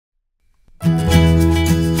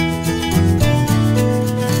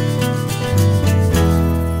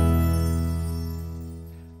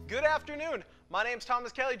My name's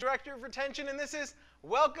Thomas Kelly, Director of Retention, and this is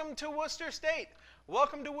Welcome to Worcester State.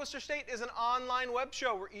 Welcome to Worcester State is an online web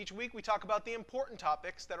show where each week we talk about the important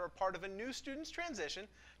topics that are part of a new student's transition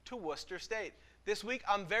to Worcester State. This week,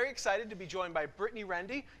 I'm very excited to be joined by Brittany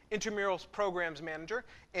Rendy, Intramurals Programs Manager,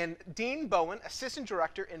 and Dean Bowen, Assistant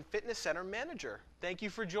Director and Fitness Center Manager. Thank you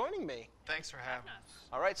for joining me. Thanks for having us.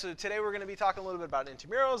 All right, so today we're going to be talking a little bit about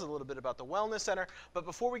Intramurals, a little bit about the Wellness Center. But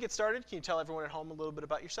before we get started, can you tell everyone at home a little bit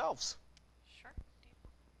about yourselves? Sure.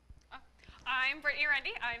 I'm Brittany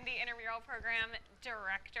Rendy. I'm the Intramural Program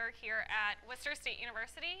Director here at Worcester State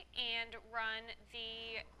University and run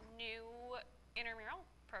the new intramural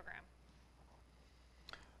program.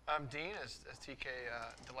 I'm Dean, as TK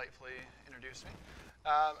delightfully introduced me.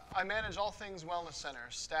 I manage all things Wellness Center,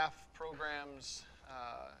 staff, programs,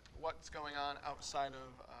 what's going on outside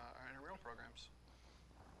of our intramural programs.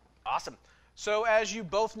 Awesome. So as you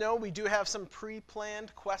both know, we do have some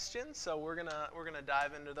pre-planned questions, so we're gonna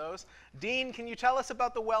dive into those. Dean, can you tell us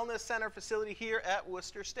about the Wellness Center facility here at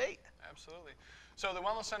Worcester State? Absolutely. So the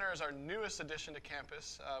Wellness Center is our newest addition to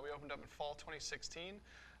campus. We opened up in fall 2016.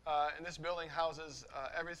 And this building houses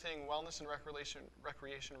everything wellness and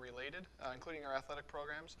recreation related, including our athletic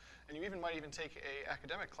programs. And you might even take an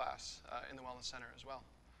academic class in the Wellness Center as well.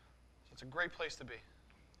 So it's a great place to be.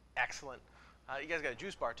 Excellent. You guys got a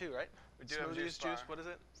juice bar too, right? We do have a juice bar. What is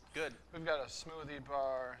it? Good. We've got a smoothie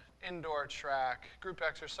bar, indoor track, group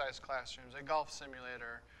exercise classrooms, a golf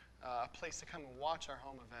simulator, a place to come and watch our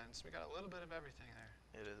home events. We got a little bit of everything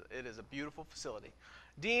there. It is a beautiful facility.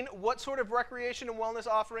 Dean, what sort of recreation and wellness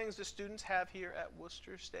offerings do students have here at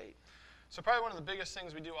Worcester State? So probably one of the biggest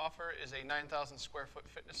things we do offer is a 9,000 square foot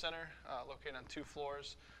fitness center located on 2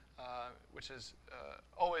 floors, which is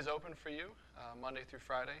always open for you Monday through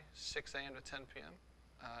Friday, 6 a.m. to 10 p.m.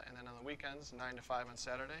 And then on the weekends, 9 to 5 on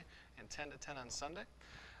Saturday and 10 to 10 on Sunday.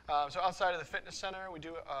 So outside of the fitness center, we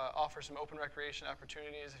do offer some open recreation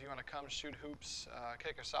opportunities. If you want to come shoot hoops,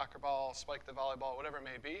 kick a soccer ball, spike the volleyball, whatever it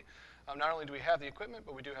may be. Not only do we have the equipment,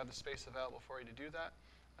 but we do have the space available for you to do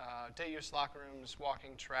that. Day use locker rooms,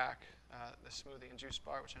 walking track, the smoothie and juice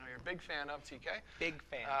bar, which I know you're a big fan of, TK. Big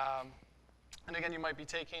fan. And again, you might be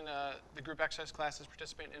taking the group exercise classes,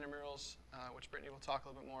 participating in intramurals, which Brittany will talk a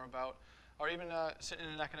little bit more about. Or even sitting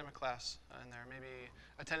in an academic class in there, maybe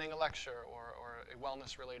attending a lecture or a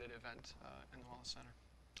wellness-related event in the Wellness Center.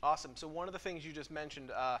 Awesome. So one of the things you just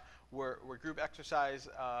mentioned were group exercise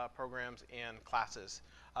programs and classes.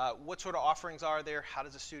 What sort of offerings are there? How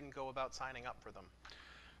does a student go about signing up for them?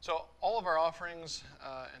 So all of our offerings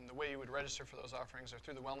and the way you would register for those offerings are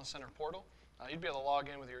through the Wellness Center portal. You'd be able to log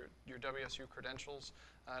in with your WSU credentials.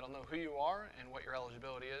 It'll know who you are and what your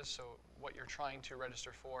eligibility is, so what you're trying to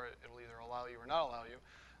register for, it'll either allow you or not allow you.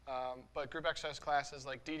 But group exercise classes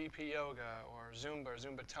like DDP yoga or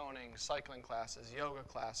Zumba toning, cycling classes, yoga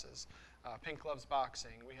classes, Pink Gloves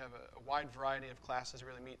boxing. We have a wide variety of classes that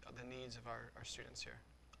really meet the needs of our students here.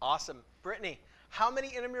 Awesome. Brittany, how many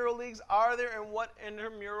intramural leagues are there and what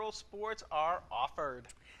intramural sports are offered?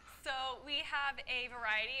 So we have a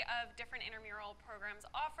variety of different intramural programs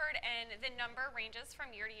offered, and the number ranges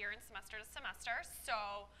from year to year and semester to semester.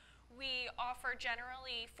 So we offer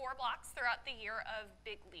generally 4 blocks throughout the year of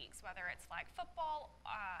big leagues, whether it's flag football,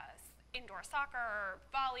 indoor soccer,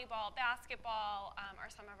 volleyball, basketball,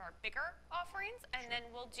 are some of our bigger offerings. And then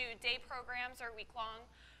we'll do day programs or week-long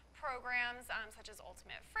programs such as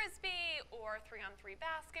Ultimate Frisbee or 3-on-3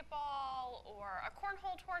 basketball or a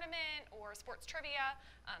cornhole tournament or sports trivia.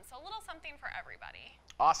 So a little something for everybody.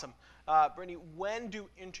 Awesome. Brittany, when do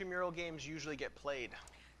intramural games usually get played?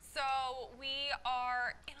 So we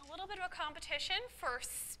are in a little bit of a competition for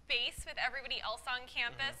space with everybody else on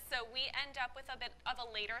campus. So we end up with a bit of a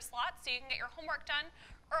later slot so you can get your homework done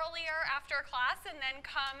earlier after class and then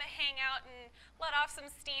come hang out and let off some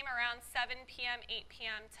steam around 7 p.m., 8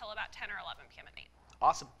 p.m. till about 10 or 11 p.m. at night.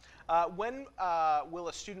 Awesome. When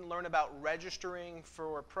will a student learn about registering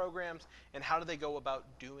for programs and how do they go about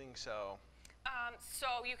doing so?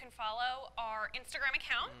 So you can follow our Instagram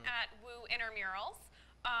account at Woo Intramurals.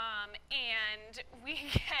 And we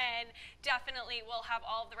can definitely, we'll have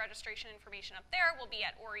all of the registration information up there. We'll be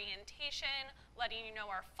at orientation, letting you know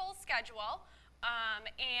our full schedule.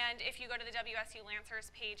 And if you go to the WSU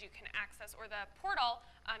Lancers page, you can access, or the portal,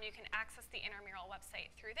 you can access the intramural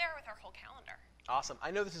website through there with our whole calendar. Awesome. I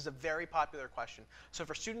know this is a very popular question. So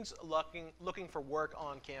for students looking for work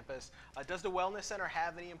on campus, does the Wellness Center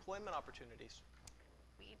have any employment opportunities?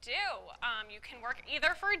 We do. You can work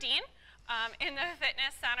either for a dean in the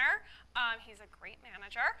fitness center. He's a great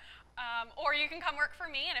manager. Or you can come work for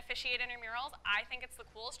me and officiate intramurals. I think it's the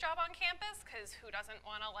coolest job on campus because who doesn't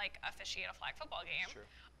want to like officiate a flag football game? Sure.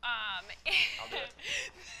 I'll do it.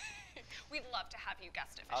 We'd love to have you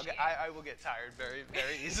guest officiate. I will get tired very,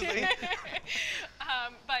 very easily.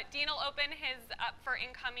 But Dean will open his up for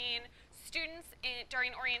incoming students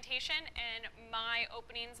during orientation, and my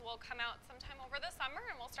openings will come out sometime over the summer,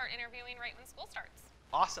 and we'll start interviewing right when school starts.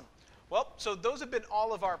 Awesome. Well, so those have been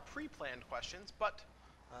all of our pre-planned questions, but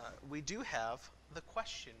we do have the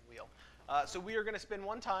question wheel. So we are going to spend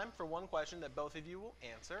one time for one question that both of you will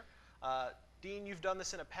answer. Dean, you've done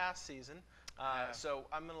this in a past season, so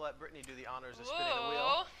I'm going to let Brittany do the honors of spinning the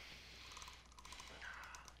wheel.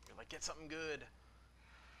 You're like, get something good.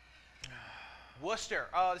 Worcester.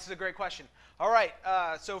 Oh, this is a great question. All right,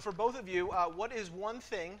 so for both of you, what is one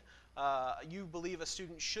thing you believe a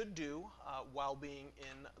student should do while being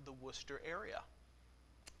in the Worcester area?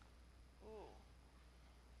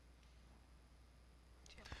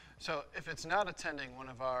 So if it's not attending one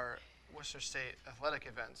of our Worcester State athletic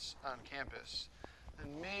events on campus, then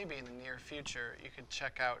maybe in the near future you could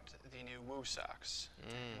check out the new Woo Sox.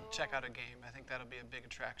 Check out a game. I think that'll be a big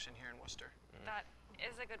attraction here in Worcester. That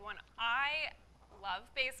is a good one. I love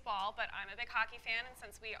baseball, but I'm a big hockey fan, and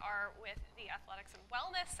since we are with the Athletics and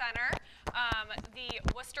Wellness Center, the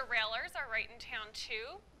Worcester Railers are right in town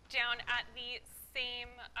too, down at the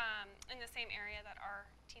same in the same area that our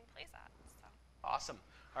team plays at. So. Awesome.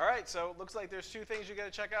 All right, so it looks like there's two things you got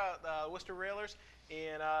to check out: Worcester Railers,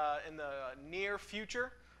 and in the near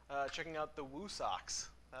future, checking out the Woo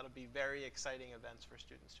Sox. That'll be very exciting events for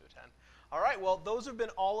students to attend. All right, well, those have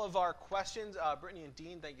been all of our questions. Brittany and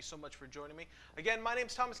Dean, thank you so much for joining me. Again, my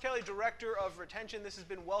name's Thomas Kelly, Director of Retention. This has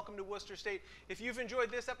been Welcome to Worcester State. If you've enjoyed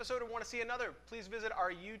this episode or want to see another, please visit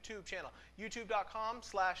our YouTube channel,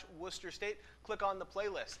 youtube.com/Worcester State. Click on the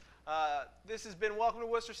playlist. This has been Welcome to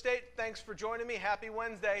Worcester State. Thanks for joining me. Happy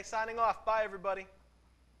Wednesday. Signing off. Bye, everybody.